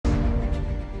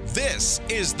This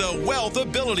is the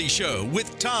WealthAbility Show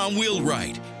with Tom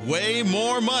Wheelwright. Way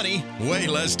more money, way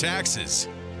less taxes.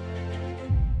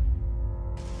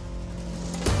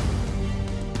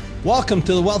 Welcome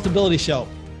to the WealthAbility Show,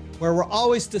 where we're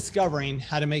always discovering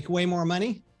how to make way more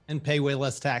money and pay way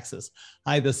less taxes.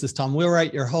 Hi, this is Tom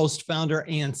Wheelwright, your host, founder,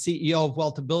 and CEO of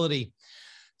WealthAbility.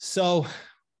 So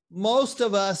most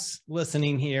of us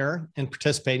listening here and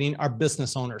participating are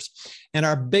business owners, and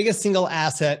our biggest single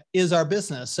asset is our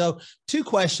business. So two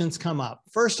questions come up.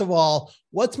 First of all,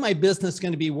 what's my business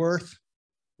going to be worth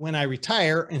when I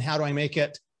retire, and how do I make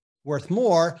it worth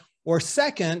more? Or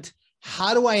second,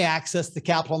 how do I access the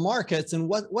capital markets, and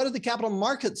what are the capital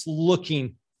markets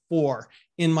looking for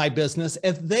in my business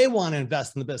if they want to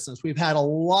invest in the business? We've had a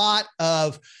lot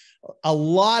of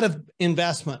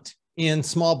investment in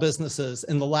small businesses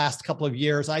in the last couple of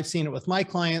years. I've seen it with my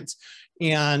clients,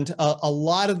 and a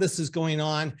lot of this is going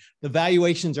on. The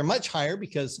valuations are much higher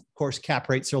because, of course, cap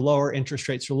rates are lower, interest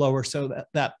rates are lower, so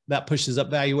that pushes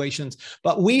up valuations.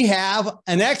 But we have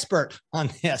an expert on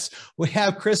this. We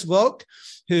have Chris Volk,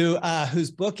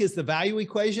 whose book is The Value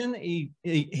Equation.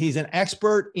 He's an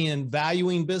expert in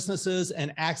valuing businesses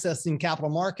and accessing capital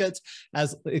markets,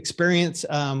 has experience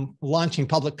launching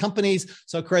public companies.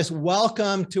 So Chris,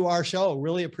 welcome to our show.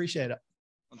 Really appreciate it.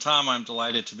 Well, Tom, I'm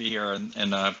delighted to be here, and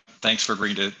thanks for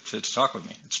agreeing to talk with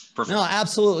me. It's perfect. No,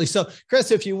 absolutely. So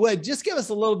Chris, if you would, just give us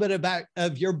a little bit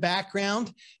of your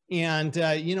background and,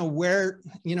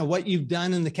 what you've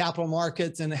done in the capital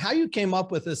markets and how you came up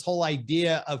with this whole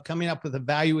idea of coming up with a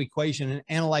value equation and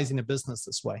analyzing a business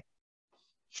this way.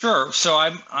 Sure. So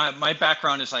my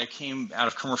background is I came out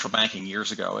of commercial banking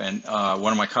years ago, and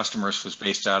one of my customers was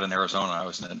based out in Arizona. I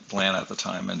was in Atlanta at the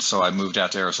time, and so I moved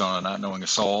out to Arizona not knowing a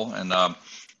soul, and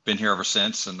been here ever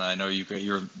since. And I know you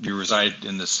reside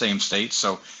in the same state.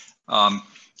 So, the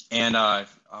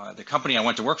company I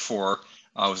went to work for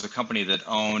was a company that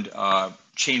owned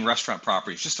chain restaurant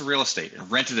properties, just the real estate,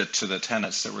 and rented it to the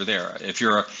tenants that were there. If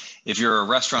you're a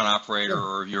restaurant operator,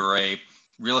 or you're a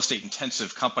real estate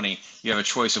intensive company, you have a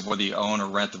choice of whether you own or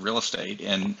rent the real estate.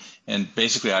 And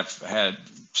basically I've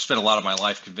spent a lot of my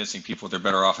life convincing people they're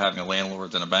better off having a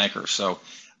landlord than a banker. So,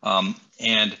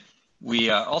 and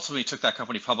we ultimately took that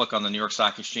company public on the New York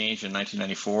Stock Exchange in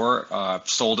 1994,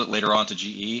 sold it later on to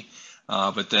GE.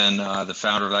 But then the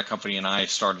founder of that company and I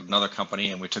started another company,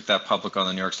 and we took that public on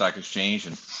the New York Stock Exchange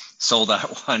and sold that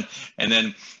one. And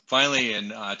then finally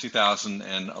in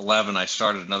 2011, I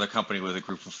started another company with a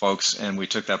group of folks, and we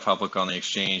took that public on the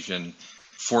exchange in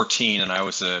 2014. And I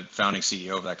was the founding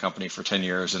CEO of that company for 10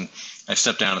 years. And I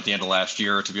stepped down at the end of last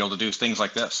year to be able to do things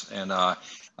like this. And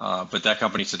but that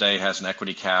company today has an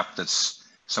equity cap that's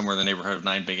somewhere in the neighborhood of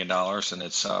 $9 billion, and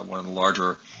it's one of the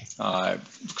larger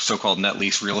so-called net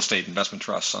lease real estate investment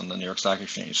trusts on the New York Stock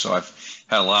Exchange. So I've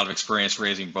had a lot of experience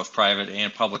raising both private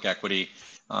and public equity,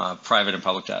 private and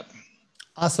public debt.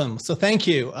 Awesome. So thank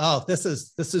you. Oh, this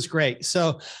is great.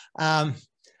 So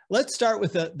let's start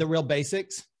with the real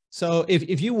basics. So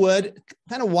if you would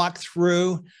kind of walk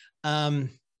through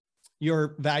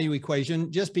your value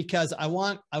equation, just because I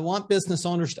want business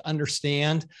owners to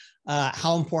understand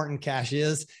how important cash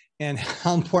is and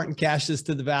how important cash is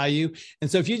to the value. And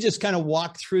so if you just kind of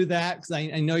walk through that, because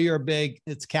I know you're a big,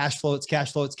 it's cash flow, it's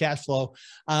cash flow, it's cash flow.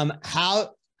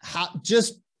 How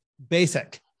just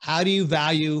basic, how do you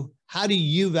value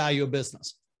a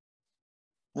business?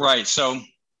 Right. So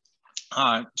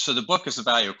the book is the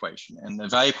value equation, and the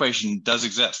value equation does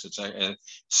exist. It's a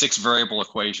 6 variable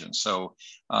equation. So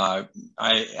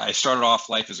I started off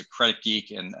life as a credit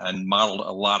geek and modeled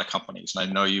a lot of companies. And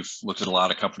I know you've looked at a lot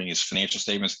of companies' financial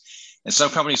statements, and some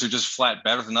companies are just flat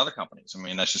better than other companies. I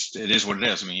mean, it is what it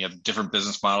is. I mean, you have different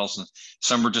business models, and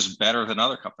some are just better than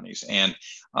other companies. And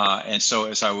so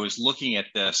as I was looking at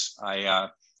this, I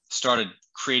started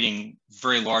creating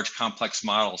very large complex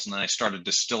models, and then I started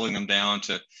distilling them down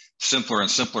to simpler and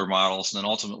simpler models. And then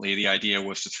ultimately the idea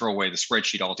was to throw away the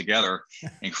spreadsheet altogether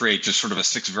and create just sort of a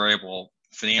 6 variable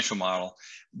financial model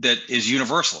that is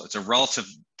universal. It's a relative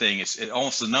thing.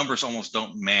 The numbers almost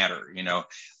don't matter,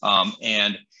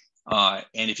 and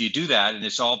if you do that, and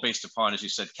it's all based upon, as you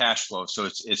said, cash flow. So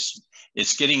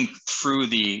it's getting through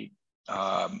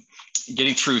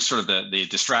sort of the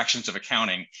distractions of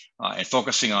accounting and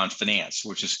focusing on finance,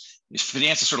 which is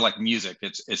finance is sort of like music.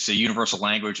 It's a universal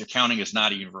language. Accounting is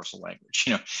not a universal language,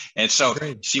 And so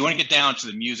you want to get down to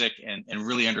the music and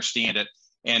really understand it.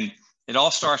 And it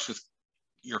all starts with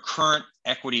your current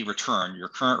equity return, your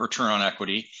current return on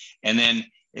equity. And then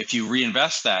if you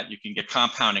reinvest that, you can get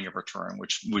compounding of return,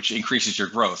 which increases your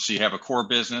growth. So you have a core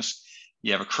business,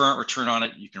 you have a current return on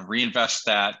it, you can reinvest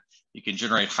that, You can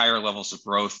generate higher levels of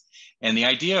growth. And the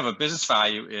idea of a business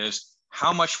value is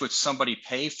how much would somebody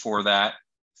pay for that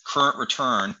current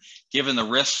return, given the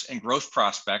risks and growth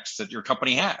prospects that your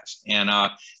company has. And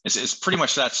it's pretty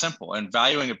much that simple. And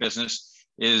valuing a business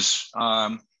is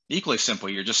equally simple.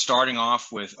 You're just starting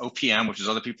off with OPM, which is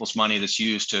other people's money that's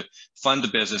used to fund the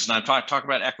business. And I'm talking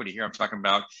about equity here. I'm talking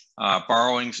about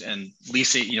borrowings and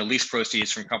lease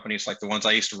proceeds from companies like the ones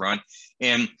I used to run.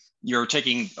 And you're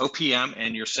taking OPM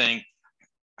and you're saying,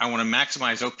 I want to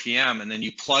maximize OPM, and then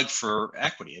you plug for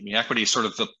equity. I mean, equity is sort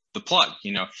of the plug,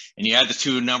 and you add the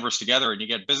two numbers together and you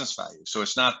get business value. So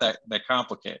it's not that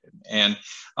complicated. And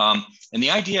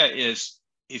the idea is,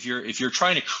 if you're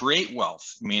trying to create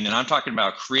wealth, and I'm talking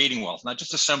about creating wealth, not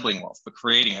just assembling wealth, but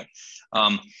creating it.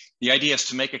 The idea is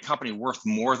to make a company worth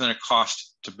more than it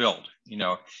costs to build,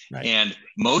 Right. And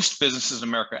most businesses in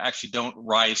America actually don't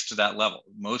rise to that level.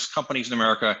 Most companies in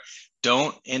America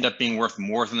don't end up being worth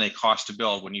more than they cost to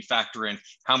build when you factor in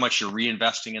how much you're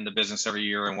reinvesting in the business every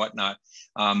year and whatnot.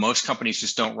 Most companies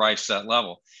just don't rise to that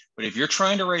level. But if you're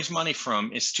trying to raise money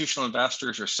from institutional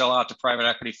investors or sell out to private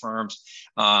equity firms,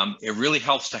 it really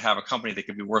helps to have a company that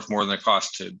could be worth more than it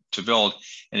costs to build.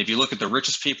 And if you look at the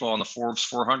richest people on the Forbes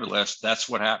 400 list, that's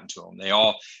what happened to them. They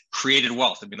all created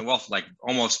wealth. The wealth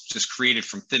almost just created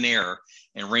from thin air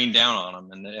and rained down on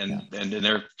them. And in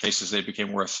their cases, they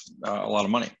became worth a lot of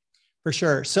money. For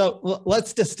sure. So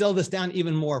let's distill this down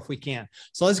even more if we can.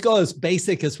 So let's go as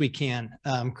basic as we can,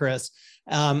 Chris.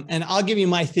 And I'll give you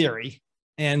my theory,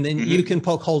 and then you can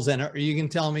poke holes in it, or you can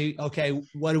tell me, okay,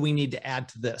 what do we need to add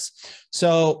to this?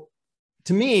 So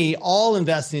to me, all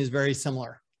investing is very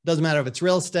similar. Doesn't matter if it's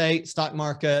real estate, stock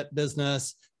market,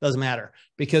 business, doesn't matter,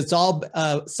 because it's all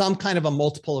some kind of a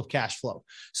multiple of cash flow.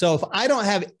 So if I don't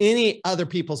have any other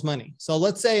people's money, so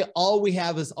let's say all we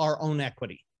have is our own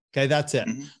equity. Okay, that's it.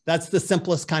 That's the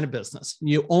simplest kind of business.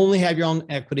 You only have your own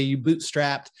equity. You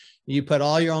bootstrapped. You put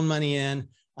all your own money in.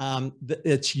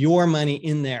 It's your money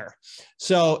in there.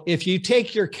 So if you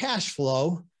take your cash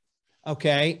flow,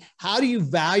 okay, how do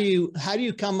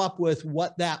you come up with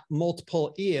what that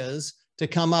multiple is to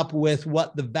come up with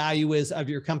what the value is of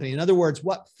your company? In other words,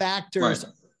 what factors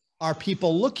are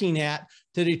people looking at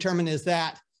to determine, is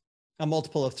that a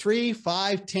multiple of 3,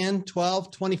 5, 10,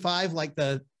 12, 25, like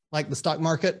the stock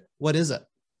market? What is it?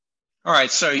 All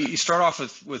right. So you start off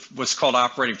with what's called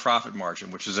operating profit margin,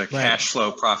 which is a cash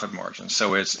flow profit margin.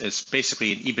 So it's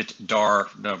basically an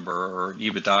EBITDA number or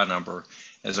EBITDA number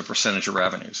as a percentage of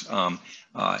revenues.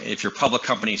 If you're public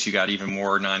companies, you got even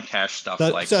more non-cash stuff.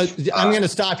 So I'm going to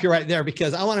stop you right there,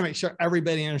 because I want to make sure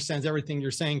everybody understands everything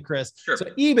you're saying, Chris. Sure. So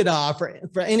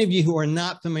EBITDA, for any of you who are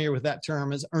not familiar with that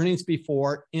term, is earnings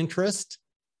before interest,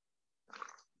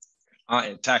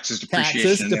 taxes,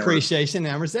 depreciation,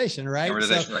 amortization, right?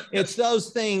 Amortization, so right, it's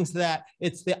those things that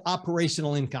it's the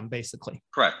operational income, basically.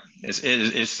 Correct. It's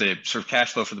the sort of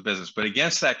cash flow for the business. But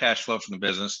against that cash flow from the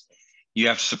business, you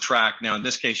have to subtract. Now, in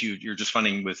this case, you're just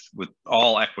funding with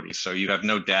all equity. So you have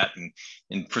no debt,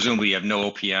 and presumably you have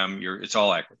no OPM. It's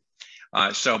all equity.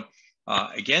 So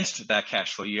against that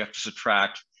cash flow, you have to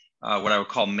subtract what I would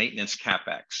call maintenance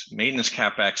CapEx. Maintenance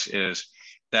CapEx is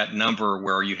that number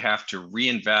where you have to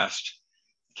reinvest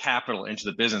capital into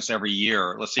the business every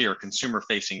year. Let's say you're a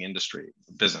consumer-facing industry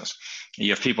business. You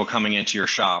have people coming into your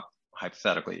shop,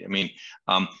 hypothetically.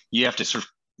 You have to sort of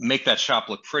make that shop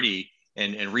look pretty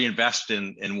and reinvest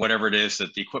in whatever it is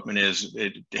that the equipment is.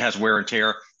 It has wear and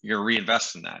tear. You're going to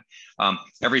reinvest in that.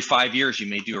 Every 5 years, you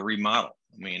may do a remodel.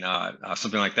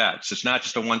 Something like that. So it's not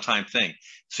just a one-time thing.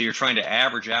 So you're trying to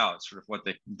average out sort of what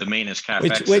the maintenance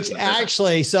CapEx is. Which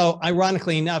actually, so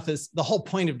ironically enough, is the whole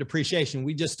point of depreciation.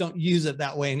 We just don't use it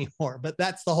that way anymore, but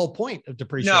that's the whole point of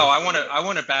depreciation. No, I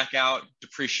want to back out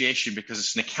depreciation because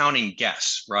it's an accounting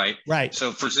guess, right? Right.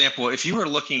 So for example, if you were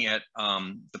looking at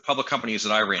the public companies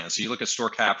that I ran, so you look at Store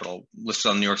Capital listed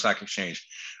on the New York Stock Exchange,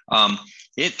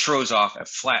 it throws off a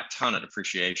flat ton of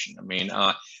depreciation.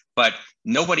 But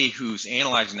nobody who's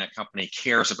analyzing that company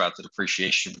cares about the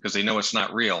depreciation because they know it's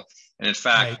not real. And in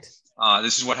fact,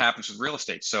 this is what happens with real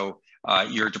estate. So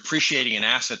you're depreciating an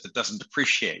asset that doesn't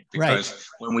depreciate, because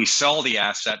when we sell the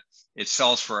asset, it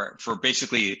sells for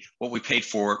basically what we paid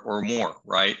for it or more,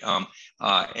 right?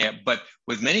 But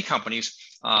with many companies,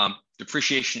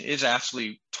 depreciation is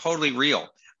absolutely totally real.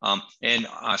 And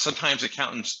sometimes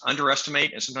accountants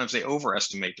underestimate and sometimes they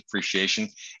overestimate depreciation.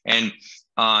 And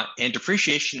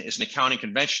depreciation is an accounting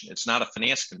convention. It's not a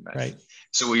finance convention. Right.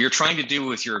 So what you're trying to do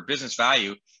with your business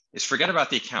value is forget about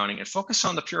the accounting and focus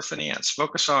on the pure finance.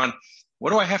 Focus on,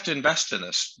 what do I have to invest in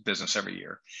this business every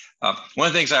year? One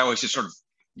of the things I always just sort of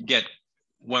get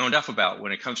wound up about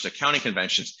when it comes to accounting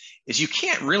conventions is you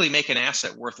can't really make an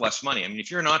asset worth less money. I mean, if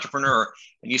you're an entrepreneur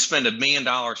and you spend $1 million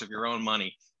of your own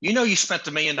money, you know you spent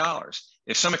 $1 million.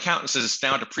 If some accountant says it's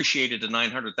now depreciated to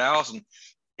 900,000,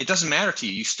 it doesn't matter to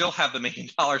you. You still have the $1 million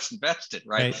invested,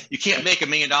 right? You can't make $1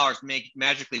 million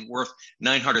magically worth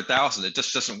 900,000. It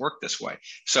just doesn't work this way.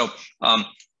 So,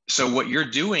 so what you're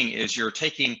doing is you're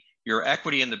taking your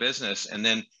equity in the business, and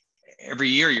then every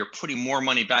year you're putting more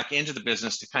money back into the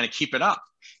business to kind of keep it up.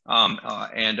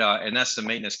 And that's the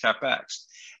maintenance CapEx.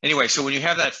 Anyway, so when you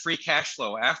have that free cash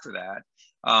flow after that,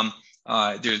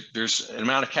 there's an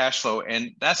amount of cash flow,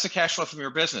 and that's the cash flow from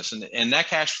your business. And that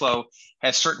cash flow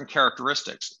has certain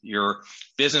characteristics. Your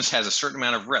business has a certain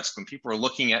amount of risk. When people are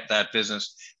looking at that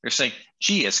business, they're saying,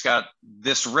 gee, it's got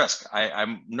this risk.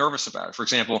 I'm nervous about it. For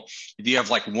example, if you have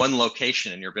like one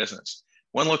location in your business,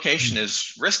 one location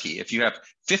is risky. If you have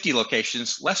 50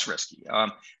 locations, less risky.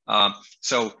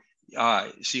 So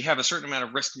you have a certain amount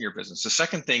of risk in your business. The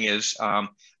second thing is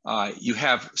you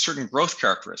have certain growth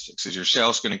characteristics. Is your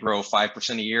sales going to grow 5%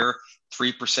 a year,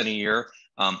 3% a year?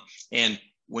 And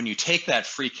when you take that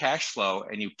free cash flow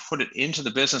and you put it into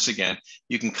the business again,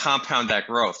 you can compound that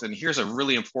growth. And here's a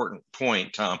really important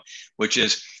point, Tom, which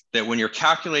is that when you're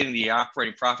calculating the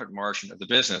operating profit margin of the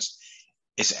business,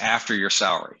 it's after your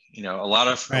salary. You know, a lot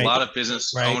of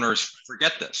business owners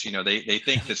forget this. You know, they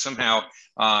think that somehow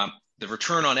the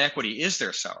return on equity is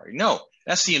their salary. No,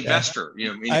 that's the investor.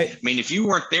 You know, I mean, if you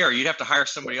weren't there, you'd have to hire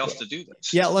somebody else to do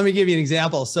this. Yeah, let me give you an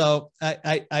example. So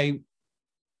I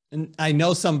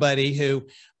know somebody who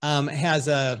has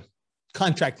a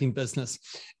contracting business,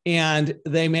 and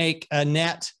they make a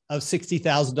net of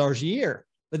 $60,000 a year,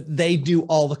 but they do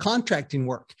all the contracting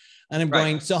work. And I'm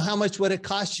going, so how much would it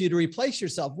cost you to replace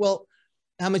yourself? Well,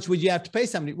 how much would you have to pay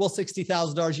somebody? Well,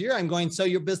 $60,000 a year. I'm going, so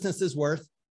your business is worth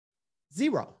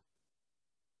zero.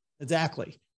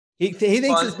 Exactly. He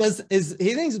thinks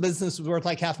his business is worth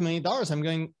like $500,000. I'm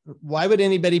going, why would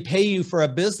anybody pay you for a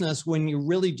business when you're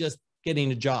really just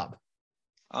getting a job?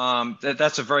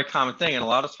 That's a very common thing. And a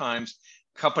lot of times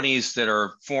companies that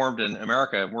are formed in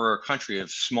America, we're a country of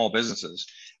small businesses.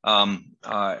 A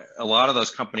lot of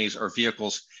those companies are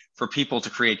vehicles for people to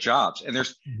create jobs. And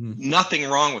there's nothing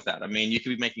wrong with that. I mean, you could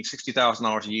be making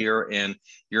 $60,000 a year and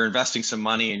you're investing some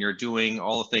money and you're doing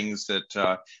all the things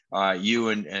that you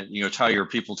and you know, tell your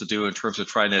people to do in terms of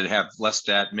trying to have less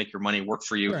debt, make your money work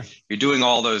for you. Sure. You're doing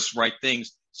all those right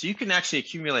things. So you can actually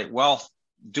accumulate wealth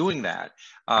doing that.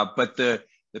 But the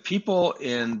people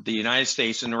in the United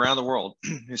States and around the world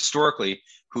historically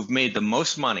who've made the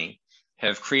most money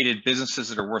have created businesses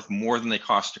that are worth more than they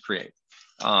cost to create.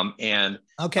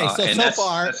 Okay, so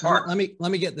far, let me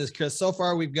get this, Chris. So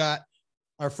far, we've got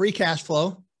our free cash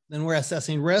flow, then we're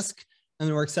assessing risk, and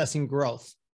then we're assessing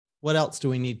growth. What else do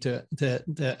we need to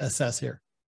assess here?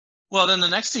 Well, then the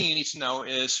next thing you need to know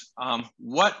is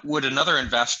what would another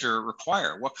investor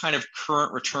require? What kind of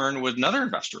current return would another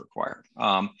investor require?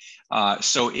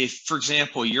 So if, for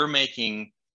example, you're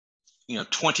making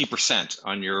 20%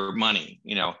 on your money,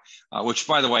 which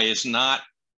by the way is not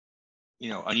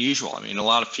unusual. I mean, a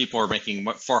lot of people are making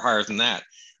far higher than that.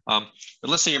 But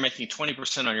let's say you're making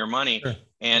 20% on your money, sure,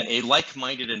 and a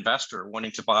like-minded investor wanting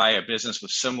to buy a business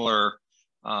with similar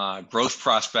growth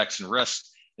prospects and risks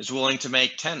is willing to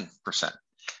make 10%.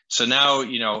 So now,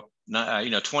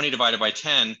 20 divided by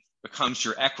 10 becomes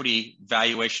your equity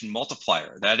valuation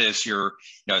multiplier. That is your,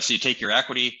 so you take your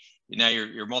equity, now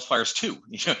your multiplier is 2.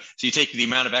 So you take the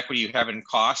amount of equity you have in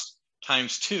cost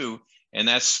times 2, and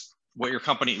that's what your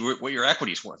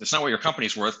equity is worth. It's not what your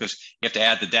company's worth because you have to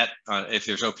add the debt if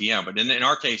there's OPM. But in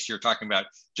our case, you're talking about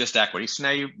just equity. So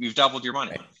now you've doubled your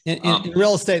money. Right. In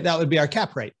real estate, that would be our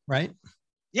cap rate, right?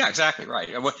 Yeah, exactly right.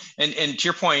 And to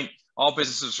your point, all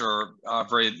businesses are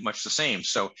very much the same.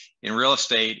 So in real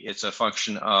estate, it's a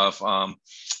function of,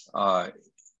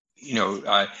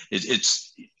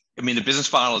 the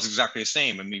business model is exactly the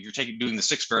same. I mean, if you're doing the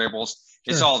 6 variables,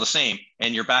 it's sure, all the same,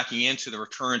 and you're backing into the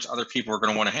returns other people are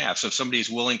going to want to have. So if somebody's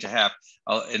willing to have,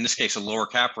 in this case, a lower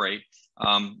cap rate,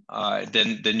 then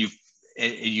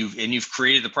you've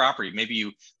created the property. Maybe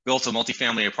you built a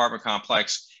multifamily apartment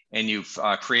complex and you've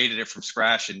created it from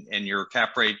scratch, and your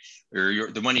cap rate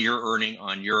or the money you're earning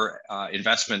on your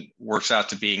investment works out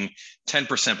to being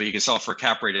 10%, but you can sell it for a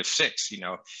cap rate of 6.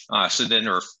 So then,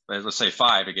 or let's say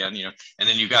 5 again, and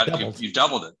then you doubled it.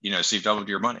 So you've doubled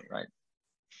your money, right?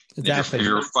 Exactly. If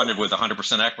you're funded with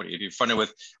 100% equity, if you're funded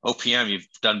with OPM, you've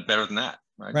done better than that,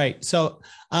 right? Right. So,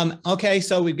 okay.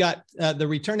 So we've got the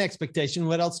return expectation.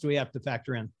 What else do we have to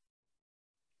factor in?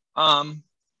 I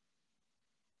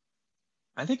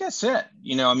think that's it.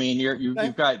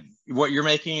 You've got what you're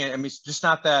making. I mean, it's just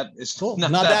not that. It's cool.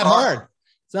 not that hard.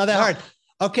 It's not that hard.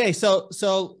 Okay, so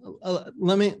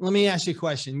let me ask you a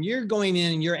question. You're going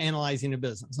in and you're analyzing a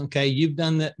business. Okay, you've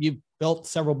done that. You've built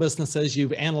several businesses.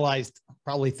 You've analyzed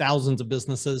probably thousands of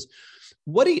businesses.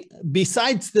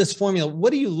 Besides this formula,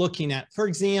 what are you looking at? For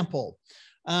example,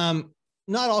 not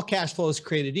all cash flow is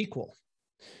created equal.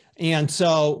 And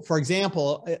so, for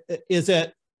example, is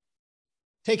it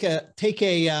take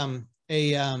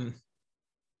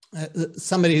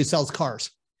somebody who sells cars?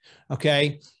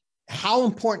 Okay. How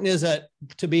important is it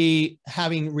to be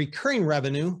having recurring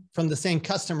revenue from the same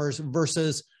customers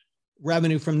versus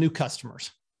revenue from new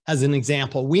customers? As an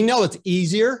example, we know it's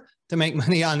easier to make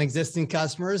money on existing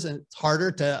customers and it's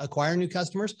harder to acquire new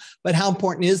customers, but how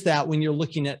important is that when you're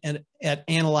looking at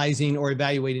analyzing or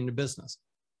evaluating the business?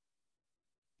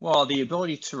 Well, the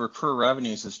ability to recur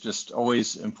revenues is just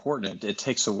always important. It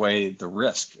takes away the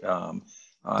risk.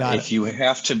 If you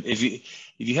have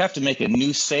to make a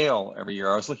new sale every year,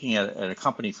 I was looking at a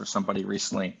company for somebody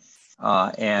recently,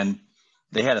 and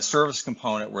they had a service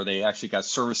component where they actually got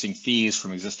servicing fees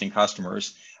from existing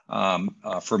customers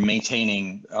for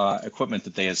maintaining equipment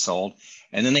that they had sold,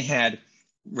 and then they had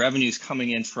revenues coming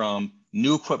in from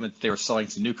new equipment that they were selling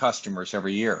to new customers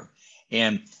every year,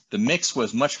 and the mix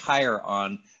was much higher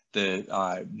on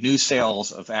the new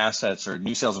sales of assets or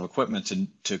new sales of equipment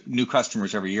to new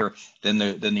customers every year than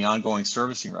the ongoing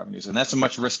servicing revenues, and that's a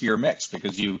much riskier mix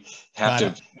because you have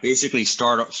to basically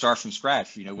start from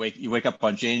scratch. You wake up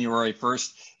on January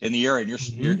 1st in the year, and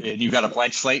you've got a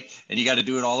blank slate, and you got to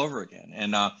do it all over again.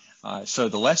 And so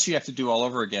the less you have to do all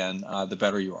over again, the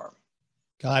better you are.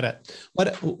 Got it.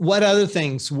 What other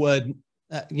things would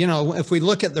if we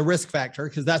look at the risk factor,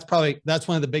 because that's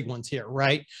one of the big ones here,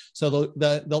 right? So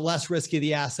the less risky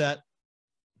the asset,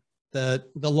 the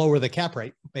lower the cap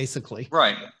rate, basically.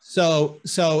 Right. So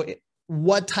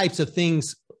what types of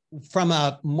things from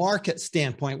a market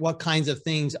standpoint, what kinds of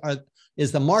things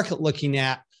is the market looking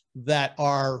at that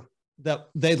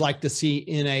they'd like to see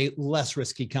in a less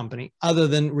risky company other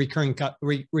than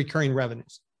recurring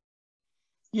revenues?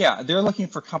 Yeah, they're looking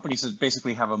for companies that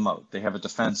basically have a moat. They have a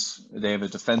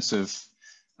defensive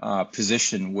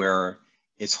position where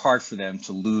it's hard for them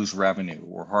to lose revenue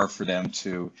or hard for them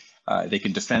to, they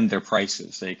can defend their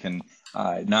prices. They can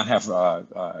not have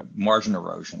margin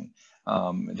erosion.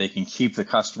 They can keep the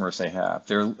customers they have.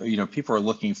 People are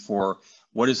looking for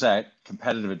what is that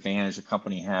competitive advantage a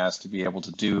company has to be able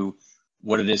to do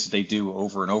what it is that they do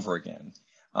over and over again.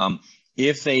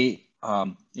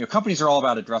 Companies are all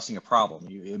about addressing a problem.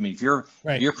 If you're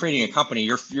creating a company,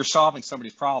 you're solving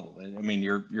somebody's problem. I mean,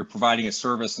 you're providing a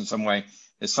service in some way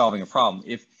that's solving a problem.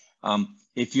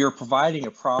 If you're providing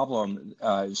a problem,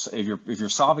 if you're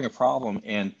solving a problem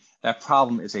and that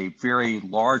problem is a very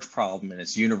large problem and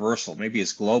it's universal, maybe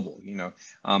it's global,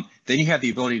 then you have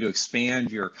the ability to expand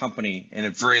your company in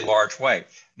a very large way.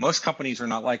 Most companies are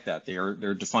not like that.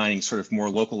 They're defining sort of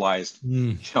more localized,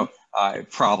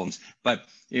 problems. But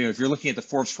if you're looking at the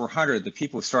Forbes 400, the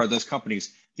people who started those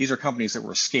companies, these are companies that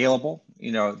were scalable.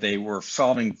 They were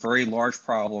solving very large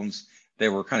problems. They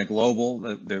were kind of global.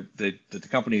 The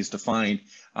companies defined.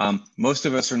 Most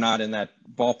of us are not in that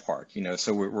ballpark.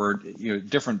 So we're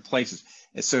different places.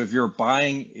 And so if you're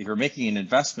making an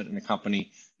investment in a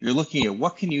company, you're looking at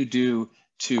what can you do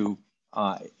to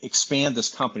expand this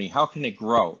company? How can it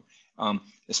grow?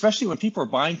 Especially when people are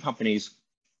buying companies.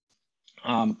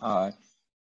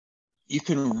 You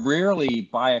can rarely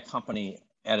buy a company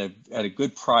at a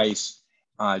good price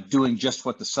doing just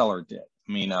what the seller did.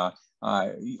 I mean,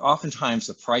 oftentimes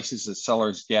the prices that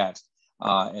sellers get,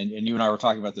 and you and I were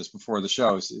talking about this before the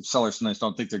show, sellers sometimes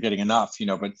don't think they're getting enough,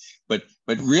 but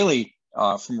really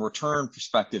from a return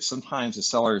perspective, sometimes the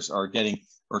sellers are getting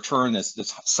a return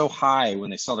that's so high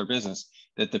when they sell their business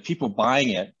that the people buying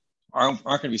it aren't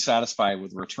going to be satisfied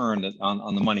with the return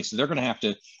on the money. So they're going to have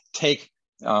to take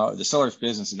the seller's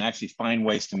business and actually find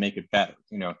ways to make it better,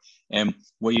 And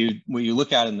what you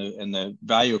look at in the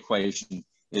value equation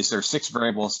is there are 6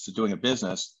 variables to doing a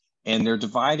business, and they're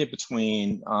divided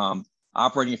between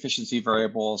operating efficiency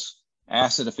variables,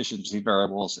 asset efficiency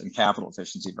variables, and capital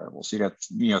efficiency variables. So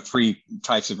you got 3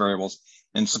 types of variables,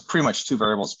 and it's pretty much 2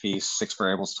 variables apiece, 6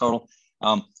 variables total.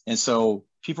 And so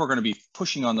people are going to be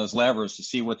pushing on those levers to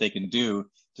see what they can do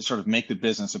to sort of make the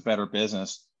business a better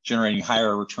business, generating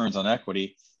higher returns on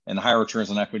equity, and the higher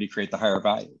returns on equity create the higher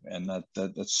value. And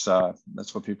that's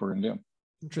what people are going to do.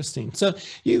 Interesting. So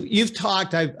you've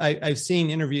talked, I've seen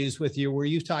interviews with you where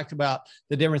you've talked about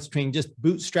the difference between just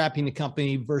bootstrapping the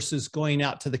company versus going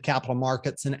out to the capital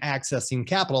markets and accessing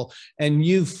capital. And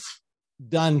you've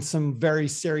done some very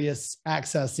serious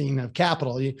accessing of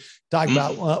capital. You talk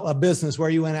about a business where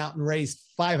you went out and raised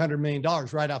 $500 million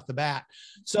right off the bat.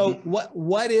 So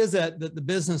what is it that the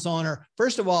business owner,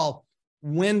 first of all,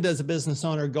 when does a business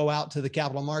owner go out to the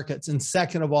capital markets? And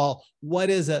second of all, what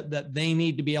is it that they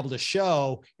need to be able to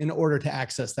show in order to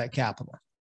access that capital?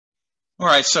 All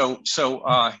right. So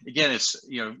again, it's,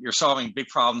 you're solving big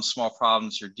problems, small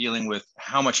problems. You're dealing with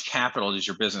how much capital does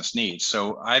your business need?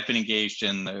 So I've been engaged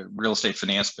in the real estate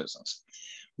finance business.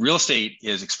 Real estate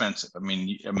is expensive. I mean,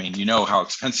 you know how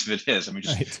expensive it is. I mean,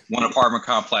 just one apartment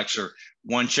complex or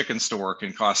one chicken store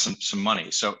can cost some money.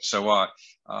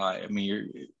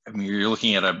 You're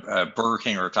looking at a Burger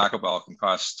King or a Taco Bell can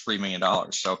cost $3 million.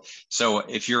 So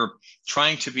if you're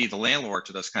trying to be the landlord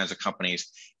to those kinds of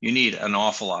companies, you need an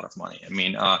awful lot of money.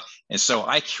 And so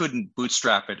I couldn't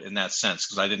bootstrap it in that sense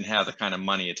because I didn't have the kind of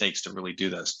money it takes to really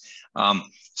do this.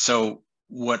 So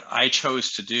what I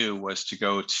chose to do was to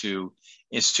go to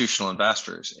institutional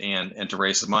investors and to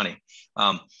raise the money.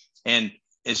 And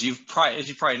as you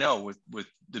probably know, with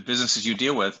the businesses you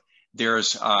deal with,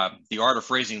 there's the art of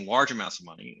raising large amounts of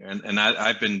money, and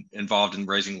I've been involved in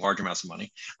raising large amounts of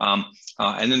money.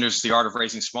 And then there's the art of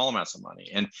raising small amounts of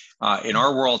money. And in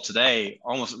our world today,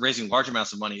 almost raising large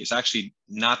amounts of money is actually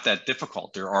not that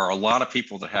difficult. There are a lot of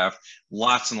people that have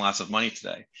lots and lots of money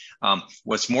today.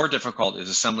 What's more difficult is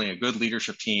assembling a good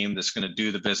leadership team that's going to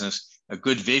do the business, a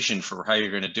good vision for how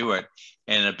you're going to do it,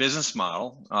 and a business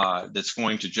model that's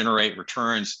going to generate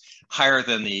returns higher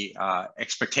than the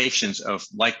expectations of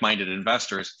like-minded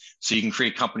investors, so you can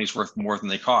create companies worth more than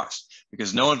they cost.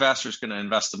 Because no investor is going to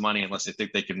invest the money unless they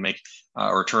think they can make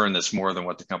a return that's more than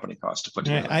what the company costs to put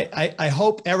together. I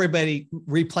hope everybody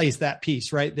replays that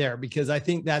piece right there, because I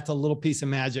think that's a little piece of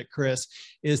magic, Chris,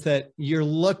 is that you're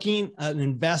looking at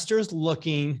investors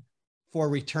looking for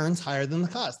returns higher than the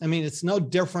cost. I mean, it's no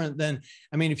different than,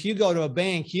 if you go to a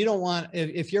bank, you don't want,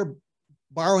 if you're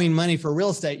borrowing money for real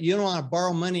estate, you don't want to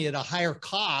borrow money at a higher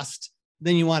cost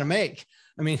than you want to make.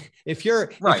 If your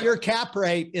cap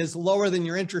rate is lower than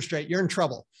your interest rate, you're in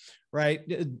trouble, right?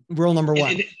 Rule number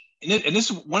one. And this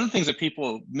is one of the things that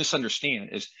people misunderstand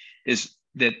is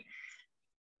that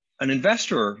an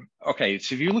investor, okay,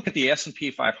 so if you look at the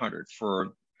S&P 500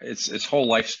 for its whole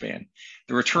lifespan,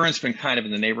 the return's been kind of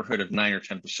in the neighborhood of 9 or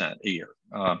 10% a year.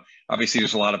 Obviously,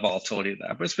 there's a lot of volatility to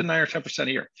that, but it's been 9 or 10%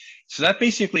 a year. So that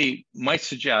basically might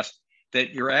suggest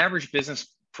that your average business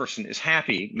person is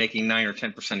happy making 9 or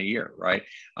 10% a year, right?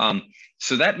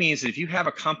 So that means that if you have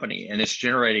a company and it's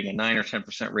generating a 9 or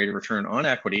 10% rate of return on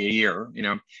equity a year,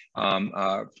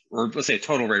 or let's say a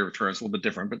total rate of return is a little bit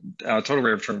different, but total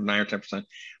rate of return of 9 or 10%.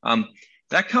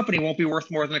 That company won't be worth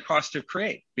more than the cost to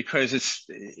create, because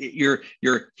you're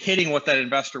hitting what that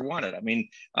investor wanted.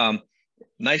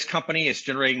 Nice company is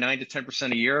generating 9 to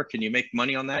 10% a year. Can you make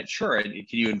money on that? Sure. Can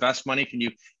you invest money? Can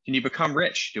you become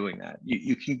rich doing that?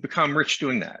 You can become rich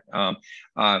doing that.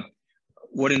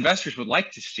 What investors would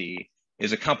like to see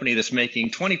is a company that's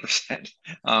making 20%,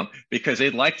 because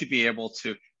they'd like to be able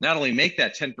to not only make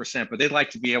that 10%, but they'd like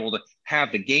to be able to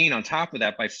have the gain on top of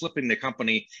that by flipping the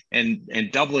company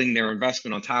and doubling their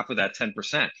investment on top of that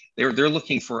 10%. They're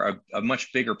looking for a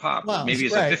much bigger pop. Well, maybe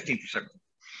it's a 15%.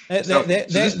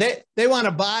 They want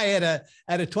to buy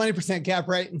at a 20% cap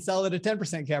rate and sell at a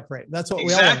 10% cap rate. That's what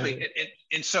exactly. We all want to do.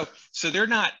 And so they're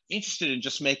not interested in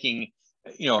just making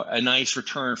a nice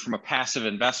return from a passive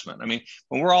investment.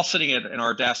 When we're all sitting at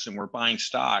our desks and we're buying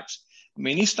stocks,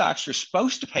 these stocks are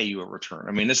supposed to pay you a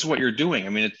return. This is what you're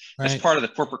doing. That's part of the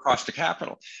corporate cost of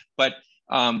capital. But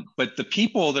the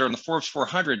people that are in the Forbes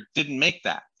 400 didn't make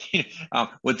that.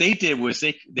 What they did was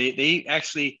they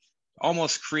actually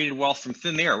almost created wealth from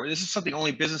thin air. This is something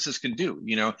only businesses can do,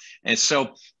 And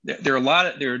so there are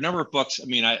a number of books.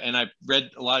 I've read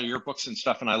a lot of your books and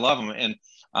stuff, and I love them.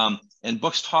 And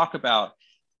books talk about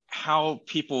how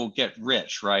people get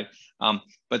rich, right?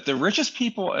 But the richest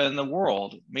people in the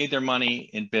world made their money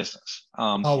in business.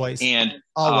 Always. And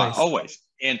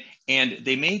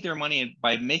they made their money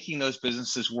by making those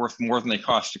businesses worth more than they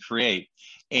cost to create.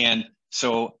 And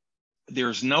so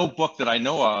there's no book that I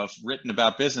know of written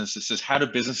about business that says how do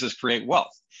businesses create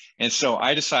wealth. And so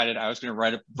I decided I was going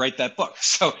to write that book.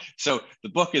 So the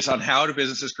book is on how do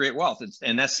businesses create wealth,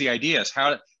 and that's the idea: is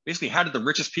how did the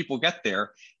richest people get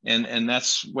there, and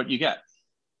that's what you get.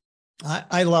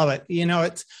 I love it.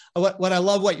 It's what I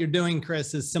love what you're doing,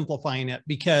 Chris, is simplifying it,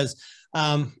 because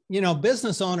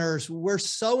Business owners, we're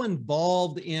so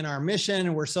involved in our mission,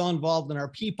 and we're so involved in our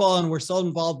people, and we're so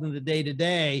involved in the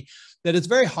day-to-day that it's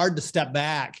very hard to step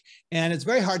back, and it's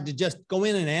very hard to just go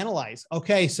in and analyze.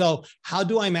 Okay, so how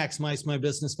do I maximize my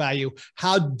business value?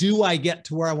 How do I get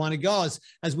to where I want to go?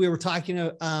 As we were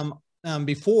talking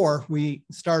before we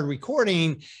started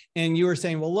recording, and you were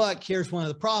saying, well, look, here's one of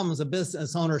the problems. A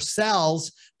business owner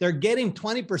sells, they're getting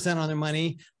 20% on their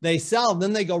money, they sell,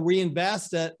 then they go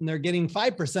reinvest it, and they're getting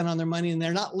 5% on their money, and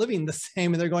they're not living the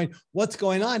same. And they're going, what's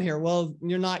going on here? Well,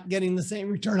 you're not getting the same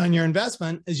return on your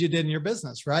investment as you did in your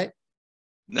business, right?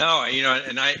 No,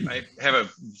 and I have a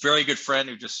very good friend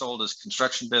who just sold his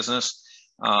construction business.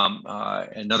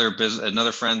 Another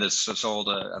friend that's sold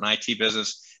an IT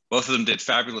business. Both of them did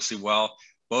fabulously well.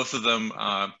 Both of them,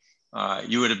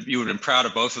 you would have been proud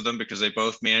of both of them, because they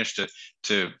both managed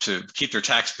to keep their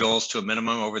tax bills to a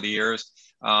minimum over the years.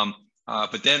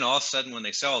 But then all of a sudden, when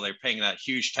they sell, they're paying that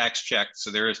huge tax check.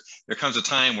 So there comes a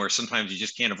time where sometimes you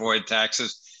just can't avoid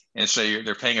taxes, and so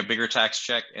they're paying a bigger tax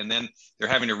check, and then they're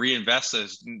having to reinvest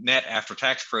those net after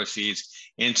tax proceeds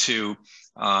into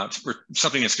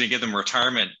something that's going to give them a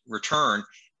retirement return,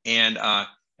 and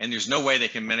there's no way they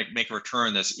can make a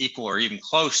return that's equal or even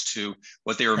close to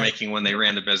what they were making when they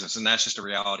ran the business. And that's just a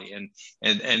reality. And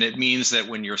it means that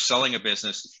when you're selling a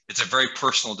business, it's a very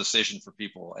personal decision for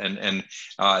people. And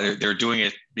they're doing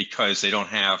it because they don't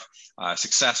have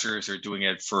successors. They're doing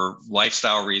it for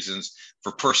lifestyle reasons,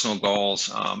 for personal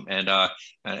goals.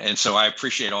 And so I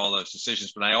appreciate all those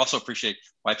decisions, but I also appreciate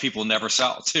why people never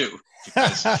sell too,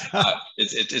 because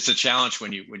it's a challenge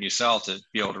when you sell to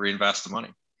be able to reinvest the money.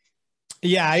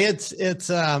 Yeah,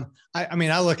 I mean,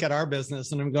 I look at our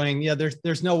business and I'm going, yeah,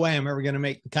 there's no way I'm ever going to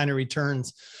make the kind of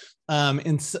returns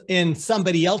in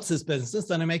somebody else's business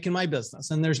that I make in my business.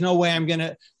 And there's no way I'm going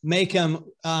to make them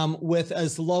with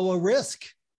as low a risk,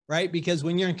 right? Because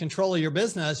when you're in control of your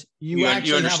business, you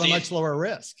actually have a much lower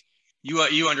risk.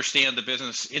 You understand the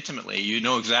business intimately. You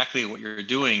know exactly what you're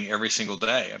doing every single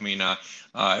day. I mean,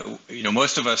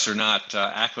 most of us are not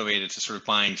acclimated to sort of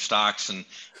buying stocks and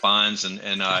bonds and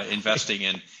investing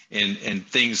in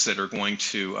things that are going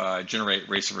to generate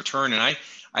rates of return. And I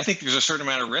think there's a certain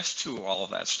amount of risk to all of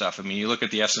that stuff. I mean, you look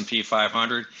at the S&P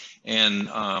 500, and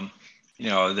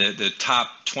the top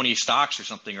 20 stocks or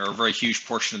something are a very huge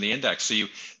portion of the index. So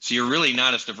you're really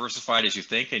not as diversified as you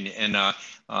think, and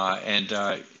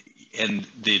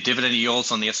the dividend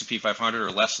yields on the S&P 500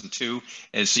 are less than 2.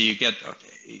 And so you get,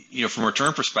 from a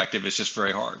return perspective, it's just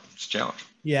very hard. It's a challenge.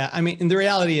 Yeah. I mean, and the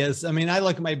reality is, I mean, I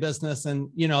look at my business and,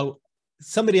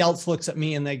 somebody else looks at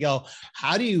me and they go,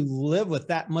 how do you live with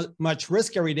that much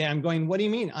risk every day? I'm going, what do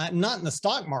you mean? I'm not in the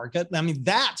stock market. I mean,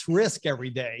 that's risk every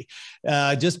day.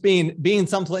 Just being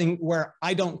something where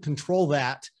I don't control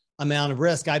that amount of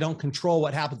risk. I don't control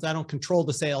what happens. I don't control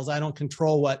the sales. I don't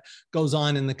control what goes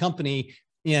on in the company.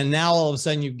 And now all of a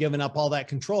sudden you've given up all that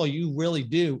control. You really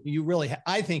do.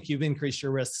 I think you've increased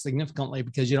your risk significantly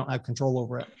because you don't have control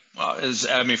over it. Well,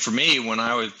 for me, when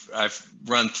I've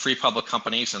run 3 public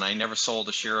companies, and I never sold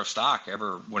a share of stock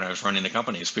ever when I was running the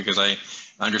companies, because I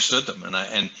understood them,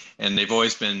 and they've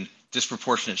always been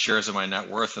disproportionate shares of my net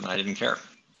worth, and I didn't care.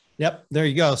 Yep. There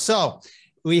you go. So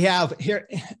we have here,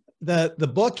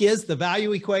 the book is The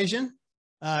Value Equation,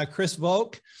 Chris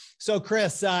Volk. So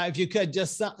Chris, if you could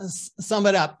just sum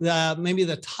it up, maybe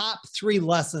the top 3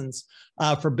 lessons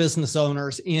for business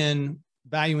owners in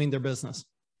valuing their business.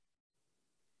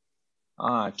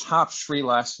 Top 3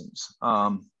 lessons.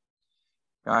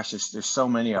 Gosh, there's so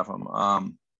many of them.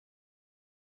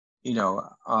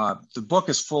 The book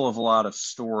is full of a lot of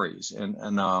stories,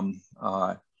 and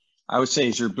I would say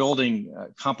as you're building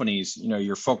companies,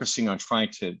 you're focusing on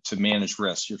trying to manage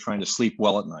risk. You're trying to sleep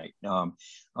well at night.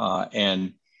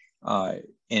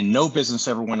 And no business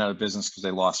ever went out of business because they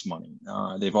lost money.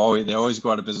 They always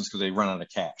go out of business because they run out of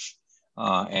cash.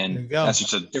 And that's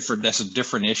just a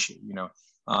different issue,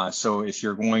 So if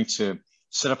you're going to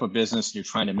set up a business and you're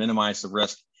trying to minimize the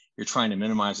risk, you're trying to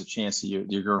minimize the chance that you're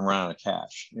going to run out of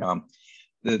cash.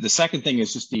 The second thing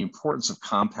is just the importance of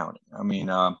compounding. I mean,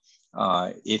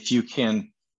 if you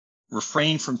can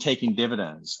refrain from taking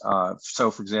dividends.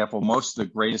 So for example, most of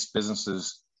the greatest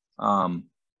businesses,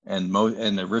 and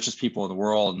the richest people in the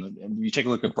world, and you take a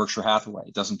look at Berkshire Hathaway,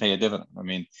 it doesn't pay a dividend. I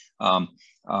mean,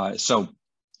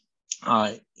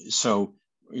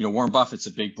 Warren Buffett's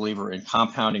a big believer in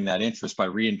compounding that interest by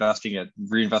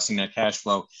reinvesting that cash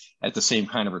flow at the same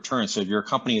kind of return. So if your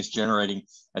company is generating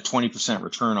a 20%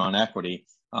 return on equity,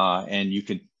 and you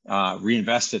could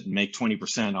reinvest it and make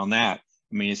 20% on that,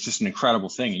 I mean, it's just an incredible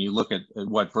thing. And you look at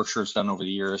what Berkshire's done over the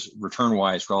years,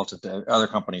 return-wise, relative to other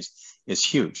companies, is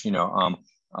huge.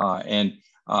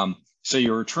 So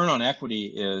your return on equity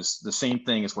is the same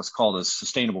thing as what's called a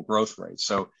sustainable growth rate.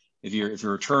 So if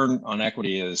your return on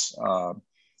equity is,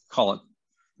 call it,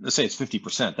 let's say it's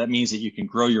 50%, that means that you can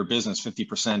grow your business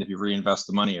 50% if you reinvest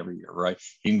the money every year, right?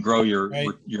 You can grow your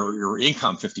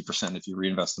income 50% if you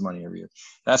reinvest the money every year.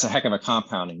 That's a heck of a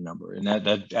compounding number, and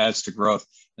that adds to growth.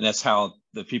 And that's how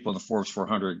the people in the Forbes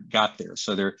 400 got there.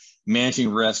 So they're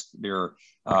managing risk.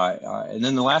 And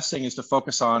then the last thing is to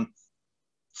focus on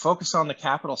the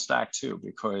capital stack too,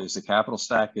 because the capital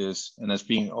stack is, and that's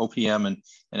being OPM and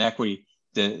equity,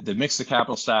 the mix of the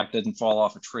capital stack doesn't fall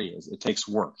off a tree. It takes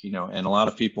work, and a lot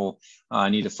of people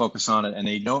need to focus on it, and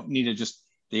they don't need to just,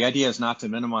 the idea is not to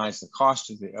minimize the cost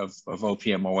of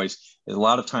OPM always. A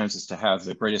lot of times it's to have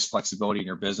the greatest flexibility in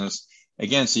your business,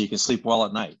 again, so you can sleep well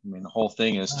at night. I mean, the whole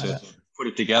thing is to put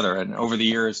it together. And over the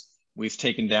years, we've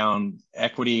taken down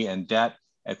equity and debt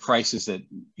at prices that,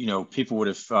 people would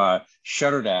have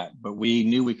shuddered at, but we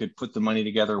knew we could put the money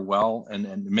together well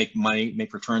and make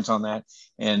returns on that.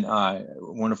 And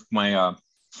one of my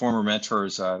former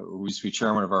mentors, who used to be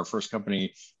chairman of our first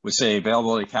company, would say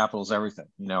availability of capital is everything,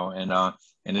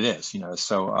 and it is,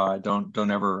 so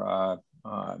don't ever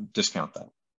discount that.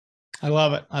 I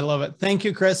love it. I love it. Thank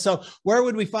you, Chris. So where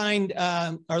would we find,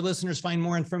 our listeners find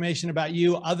more information about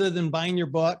you other than buying your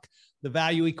book, The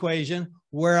Value Equation?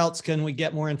 Where else can we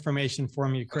get more information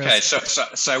from you, Chris? Okay,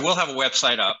 so I will have a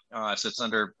website up. So it's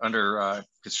under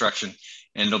construction,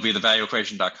 and it'll be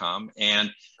thevalueequation.com. And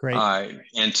great.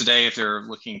 And today, if they're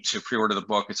looking to pre-order the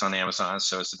book, it's on Amazon.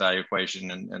 So it's The Value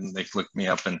Equation, and they can look me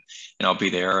up, and I'll be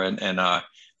there.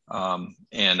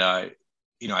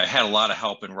 I had a lot of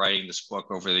help in writing this book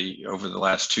over the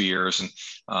last 2 years, and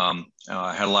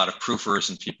I had a lot of proofers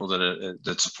and people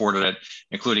that supported it,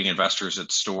 including investors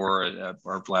at STORE,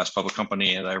 our last public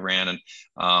company that I ran,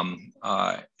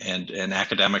 and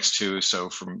academics too. So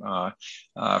from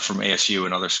ASU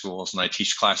and other schools, and I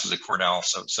teach classes at Cornell.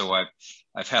 So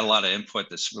I've had a lot of input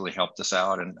that's really helped us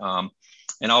out, and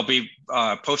I'll be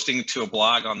posting to a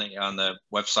blog on the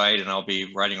website, and I'll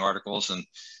be writing articles, and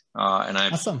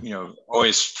I'm awesome.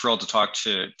 Always thrilled to talk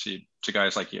to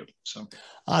guys like you. So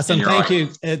awesome. Thank you.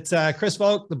 It's Chris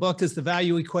Volk. The book is The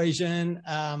Value Equation.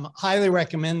 Highly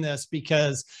recommend this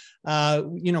because,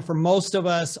 for most of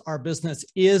us, our business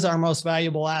is our most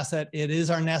valuable asset. It is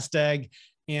our nest egg,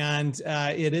 and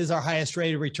it is our highest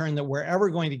rate of return that we're ever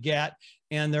going to get.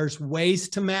 And there's ways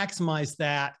to maximize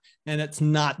that, and it's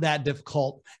not that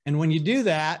difficult. And when you do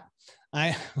that,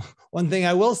 one thing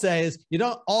I will say is you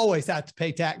don't always have to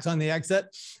pay tax on the exit.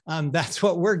 That's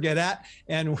what we're good at.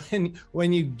 And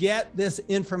when you get this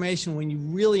information, when you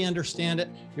really understand it,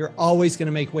 you're always going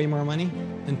to make way more money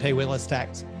and pay way less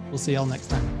tax. We'll see y'all next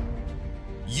time.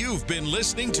 You've been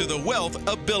listening to the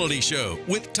WealthAbility Show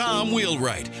with Tom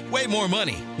Wheelwright. Way more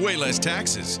money, way less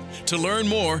taxes. To learn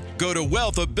more, go to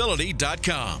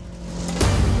wealthability.com.